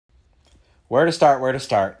Where to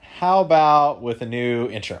start? How about with a new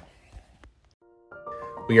intro?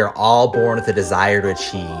 We are all born with a desire to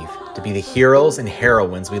achieve, to be the heroes and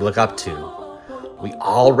heroines we look up to. We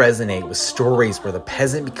all resonate with stories where the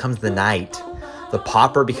peasant becomes the knight, the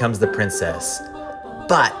pauper becomes the princess.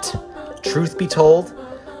 But, truth be told,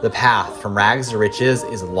 the path from rags to riches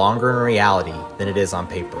is longer in reality than it is on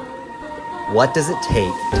paper. What does it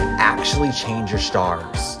take to actually change your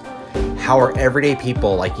stars? How are everyday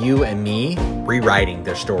people like you and me rewriting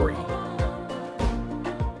their story?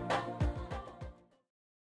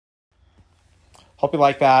 Hope you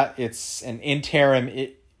like that. It's an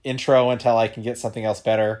interim intro until I can get something else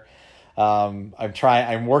better. I'm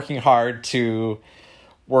working hard to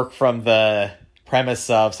work from the premise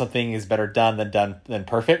of something is better done than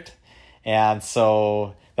perfect. And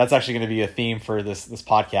so that's actually going to be a theme for this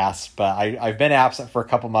podcast. But I've been absent for a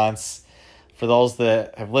couple months. For those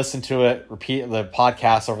that have listened to it, repeat the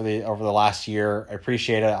podcast over the last year, I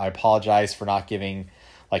appreciate it. I apologize for not giving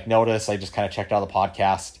notice. I just kind of checked out the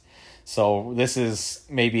podcast. So this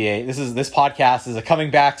podcast is a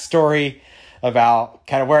coming back story about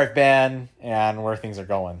kind of where I've been and where things are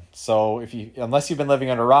going. So unless you've been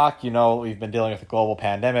living under a rock, we've been dealing with a global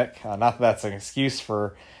pandemic. Not that that's an excuse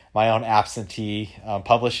for my own absentee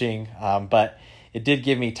publishing, but it did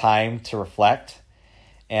give me time to reflect.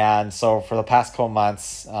 And so for the past couple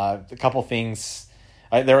months, a couple things,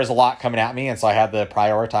 there was a lot coming at me. And so I had to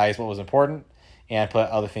prioritize what was important and put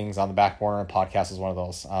other things on the back burner, and podcast is one of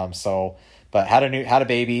those. But had a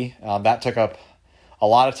baby, that took up a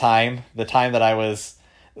lot of time. The time that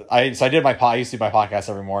I used to do my podcast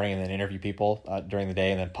every morning and then interview people during the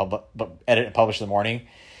day and then edit and publish in the morning.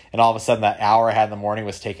 And all of a sudden that hour I had in the morning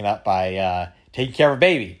was taken up by taking care of a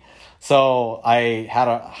baby. So I had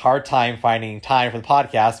a hard time finding time for the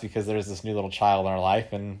podcast because there's this new little child in our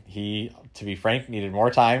life, and he, to be frank, needed more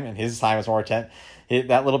time, and his time was more important.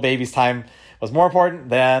 That little baby's time was more important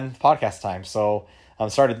than podcast time. So I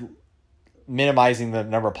started minimizing the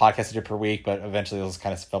number of podcasts I did per week, but eventually those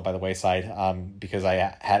kind of fell by the wayside because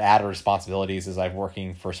I had added responsibilities as I'm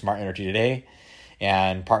working for Smart Energy Today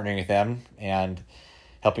and partnering with them and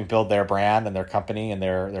helping build their brand and their company and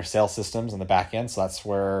their sales systems in the back end. So that's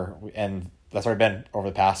where I've been over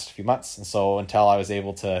the past few months. And so until I was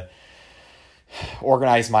able to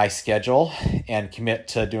organize my schedule and commit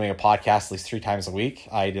to doing a podcast at least 3 times a week,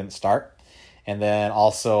 I didn't start. And then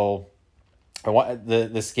also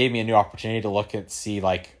this gave me a new opportunity to see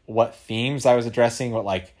what themes I was addressing,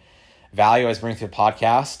 what value I was bringing to the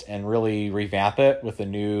podcast, and really revamp it with a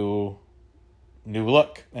new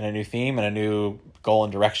look and a new theme and a new goal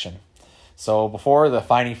and direction. So before the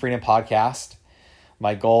Finding Freedom podcast,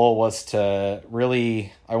 my goal was I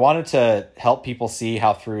wanted to help people see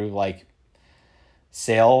how through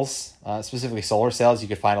sales, specifically solar sales, you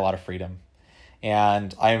could find a lot of freedom.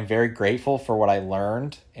 And I am very grateful for what I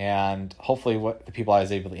learned and hopefully what the people I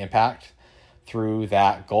was able to impact through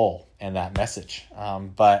that goal and that message.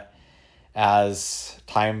 But as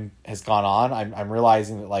time has gone on, I'm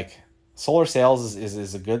realizing that solar sales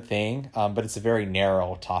is a good thing, but it's a very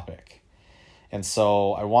narrow topic. And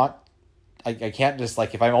so I can't just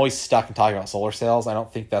if I'm always stuck in talking about solar sales, I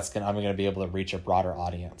don't think I'm going to be able to reach a broader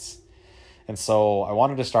audience. And so I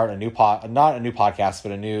wanted to start not a new podcast,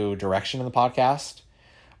 but a new direction in the podcast,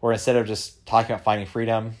 where instead of just talking about finding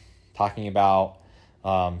freedom, talking about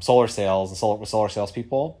solar sales and solar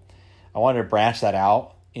salespeople, I wanted to branch that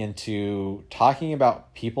out into talking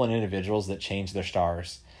about people and individuals that change their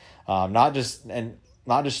stars. Not just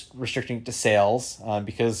restricting to sales,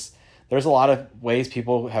 because there's a lot of ways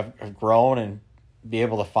people have grown and be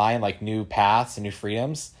able to find new paths and new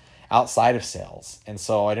freedoms outside of sales. And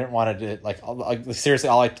so I didn't want to seriously,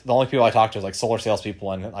 the only people I talked to was solar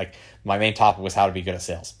salespeople, and my main topic was how to be good at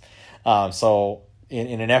sales. So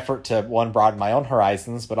in an effort to broaden my own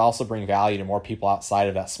horizons, but also bring value to more people outside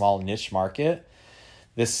of that small niche market,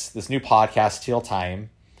 this new podcast, Teal Time,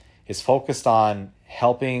 is focused on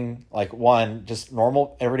helping just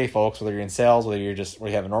normal everyday folks, whether you're in sales, whether you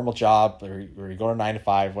have a normal job, or you go to 9 to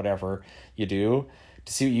 5, whatever you do,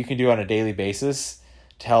 to see what you can do on a daily basis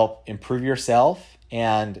to help improve yourself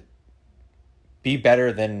and be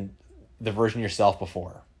better than the version of yourself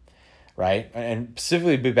before, right? And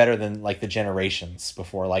specifically be better than the generations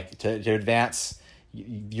before, to advance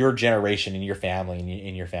your generation and your family and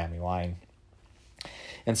in your family line.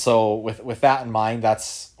 And so with that in mind,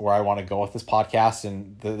 that's where I want to go with this podcast.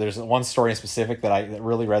 And there's one story in specific that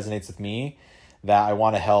really resonates with me that I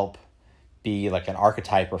want to help be an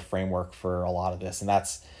archetype or framework for a lot of this. And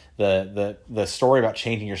that's the story about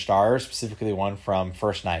changing your stars, specifically one from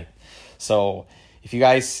First Knight. So if you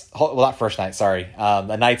guys, well, not First Knight, sorry,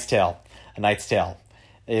 A Knight's Tale. A Knight's Tale.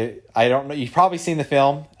 I don't know. You've probably seen the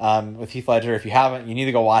film with Heath Ledger. If you haven't, you need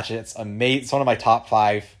to go watch it. It's amazing. It's one of my top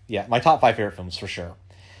 5. Yeah, my top 5 favorite films for sure.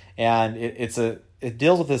 And it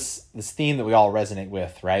deals with this theme that we all resonate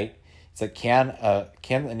with, right? It's like, can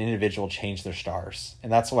an individual change their stars?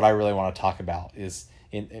 And that's what I really want to talk about is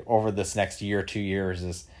over this next year, 2 years,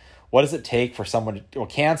 is what does it take for someone to, or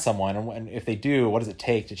can someone, and if they do, what does it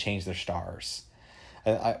take to change their stars?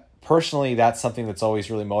 I personally, that's something that's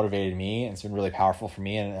always really motivated me, and it's been really powerful for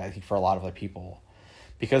me, and I think for a lot of other people,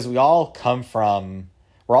 because we all come from,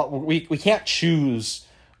 we can't choose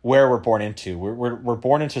where we're born into. We're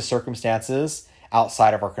born into circumstances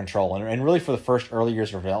outside of our control, and really for the first early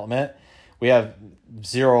years of development, we have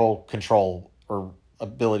zero control or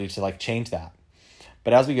ability to like change that.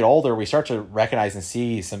 But as we get older, we start to recognize and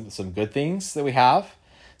see some good things that we have,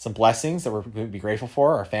 some blessings that we're going to be grateful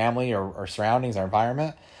for, our family, or our surroundings, our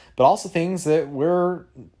environment, but also things that we're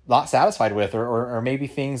not satisfied with, or maybe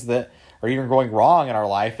things that are even going wrong in our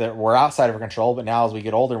life that we're outside of our control. But now as we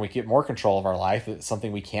get older and we get more control of our life, it's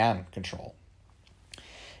something we can control.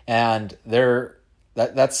 And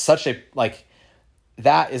that's such a, like,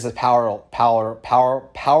 that is a powerful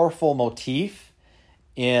motif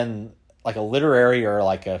in like a literary or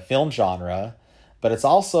like a film genre, but it's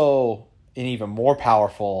also an even more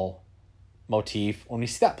powerful motif when we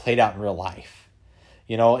see that played out in real life.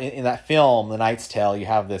 You know, in that film, The Knight's Tale, you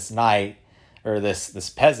have this knight or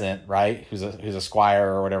this peasant, right, who's a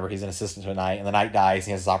squire or whatever. He's an assistant to a knight, and the knight dies. And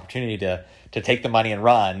he has this opportunity to take the money and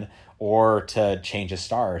run, or to change his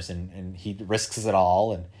stars, and he risks it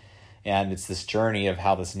all, and it's this journey of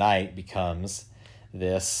how this knight becomes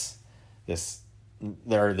this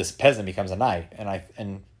peasant becomes a knight,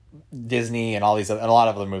 and Disney and all these and a lot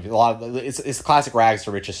of other movies, it's the classic rags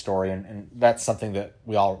to riches story, and that's something that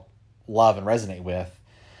we all love and resonate with.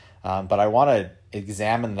 But I want to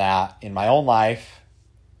examine that in my own life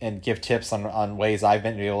and give tips on ways I've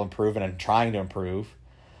been able to improve and I'm trying to improve,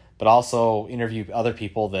 but also interview other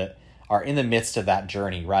people that are in the midst of that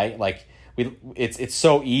journey, right? Like it's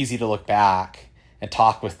so easy to look back and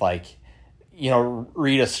talk with, like, you know,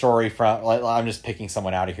 read a story from, like, I'm just picking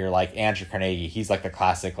someone out of here, like Andrew Carnegie. He's like the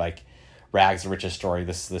classic, like, rags to riches story.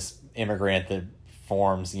 This immigrant that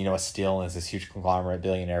forms, you know, a steel and is this huge conglomerate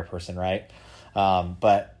billionaire person, right?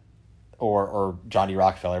 Or John D.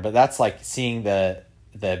 Rockefeller. But that's like seeing the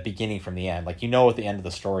beginning from the end. Like, you know what the end of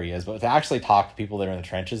the story is, but to actually talk to people that are in the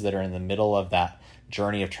trenches, that are in the middle of that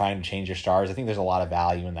journey of trying to change your stars, I think there's a lot of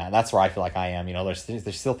value in that. And that's where I feel like I am. You know,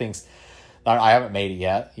 there's still things, I haven't made it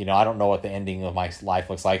yet. You know, I don't know what the ending of my life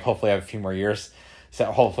looks like. Hopefully I have a few more years, so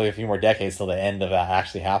hopefully a few more decades till the end of that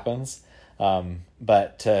actually happens.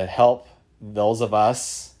 But to help those of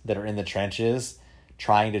us that are in the trenches,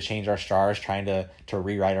 trying to change our stars, trying to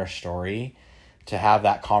rewrite our story, to have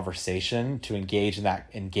that conversation, to engage in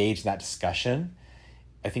that discussion,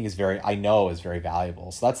 I think is very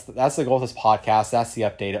valuable. So that's the goal of this podcast. That's the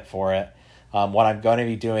update for it. What I'm going to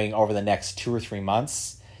be doing over the next 2 or 3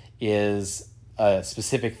 months is a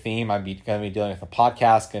specific theme. I'm going to be dealing with a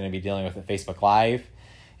podcast, going to be dealing with a Facebook Live,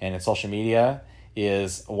 and in social media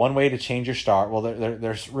is one way to change your star. Well,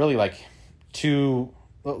 there's really like 2.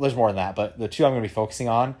 There's more than that, but the 2 I'm going to be focusing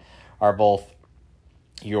on are both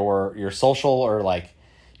your social, or like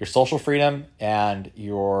your social freedom, and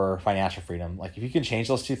your financial freedom. Like, if you can change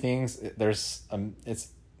those 2 things,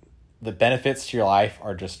 it's the benefits to your life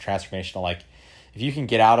are just transformational. Like, if you can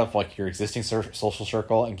get out of like your existing social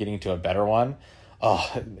circle and getting into a better one,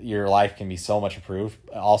 your life can be so much improved.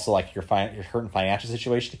 Also, like your current financial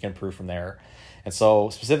situation can improve from there. And so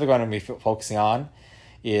specifically what I'm going to be focusing on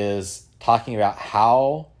is talking about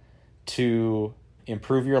how to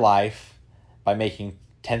improve your life by making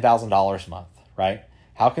 $10,000 a month, right?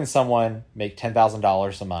 How can someone make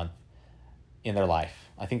 $10,000 a month in their life?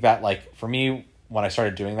 I think that, like, for me, when I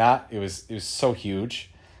started doing that, it was so huge.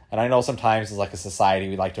 And I know sometimes as like a society,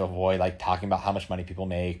 we like to avoid like talking about how much money people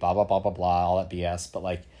make, blah, blah, blah, blah, blah, all that BS. But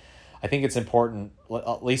like, I think it's important,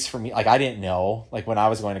 at least for me, like, I didn't know, like, when I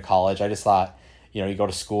was going to college, I just thought, you know, you go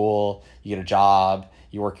to school, you get a job,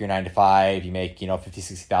 you work your 9 to 5, you make, you know,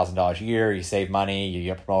 $50,000, $60,000 a year, you save money, you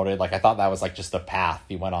get promoted. Like, I thought that was like just the path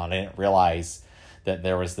you went on. I didn't realize that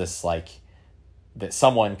there was this, like, that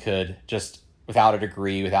someone could just, without a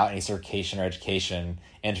degree, without any certification or education,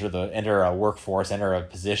 enter a workforce, enter a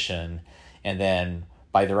position, and then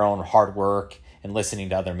by their own hard work and listening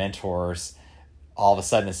to other mentors, all of a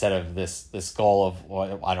sudden, instead of this goal of,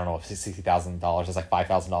 well, I don't know, $60,000, it's like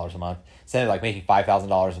 $5,000 a month, instead of like making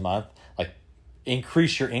 $5,000 a month, like,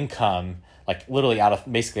 increase your income, like, literally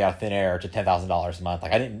basically out of thin air to $10,000 a month.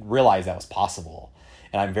 Like, I didn't realize that was possible.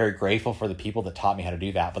 And I'm very grateful for the people that taught me how to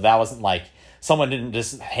do that. But that wasn't like, someone didn't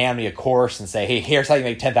just hand me a course and say, hey, here's how you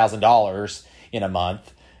make $10,000 in a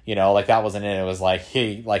month. You know, like that wasn't it. It was like,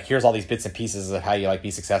 hey, like here's all these bits and pieces of how you like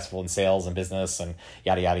be successful in sales and business and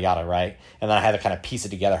yada, yada, yada, right? And then I had to kind of piece it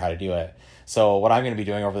together how to do it. So what I'm going to be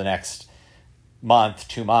doing over the next month,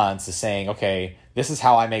 2 months is saying, okay, this is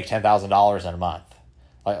how I make $10,000 in a month.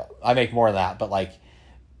 Like I make more than that, but like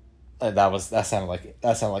that sounded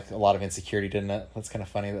like a lot of insecurity, didn't it? That's kind of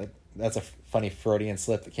funny. That's a funny Freudian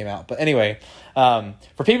slip that came out. But anyway,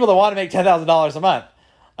 for people that want to make $10,000 a month,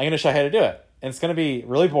 I'm going to show you how to do it. And it's going to be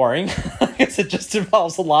really boring because it just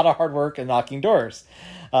involves a lot of hard work and knocking doors.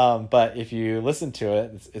 But if you listen to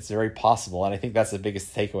it, it's very possible. And I think that's the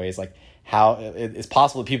biggest takeaway is like how it's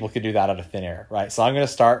possible that people could do that out of thin air, right? So I'm going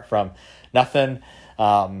to start from nothing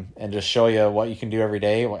and just show you what you can do every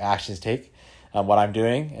day, what actions take, what I'm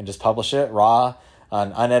doing, and just publish it raw,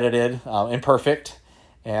 unedited, imperfect,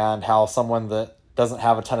 and how someone that doesn't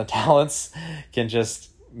have a ton of talents can just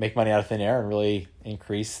make money out of thin air and really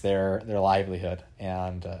increase their livelihood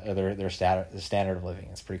and their standard of living.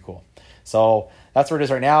 It's pretty cool. So that's where it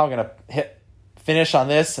is right now. I'm going to hit finish on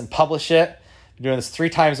this and publish it. I'm doing this 3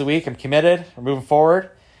 times a week. I'm committed. We're moving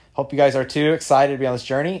forward. Hope you guys are too excited to be on this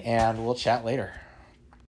journey, and we'll chat later.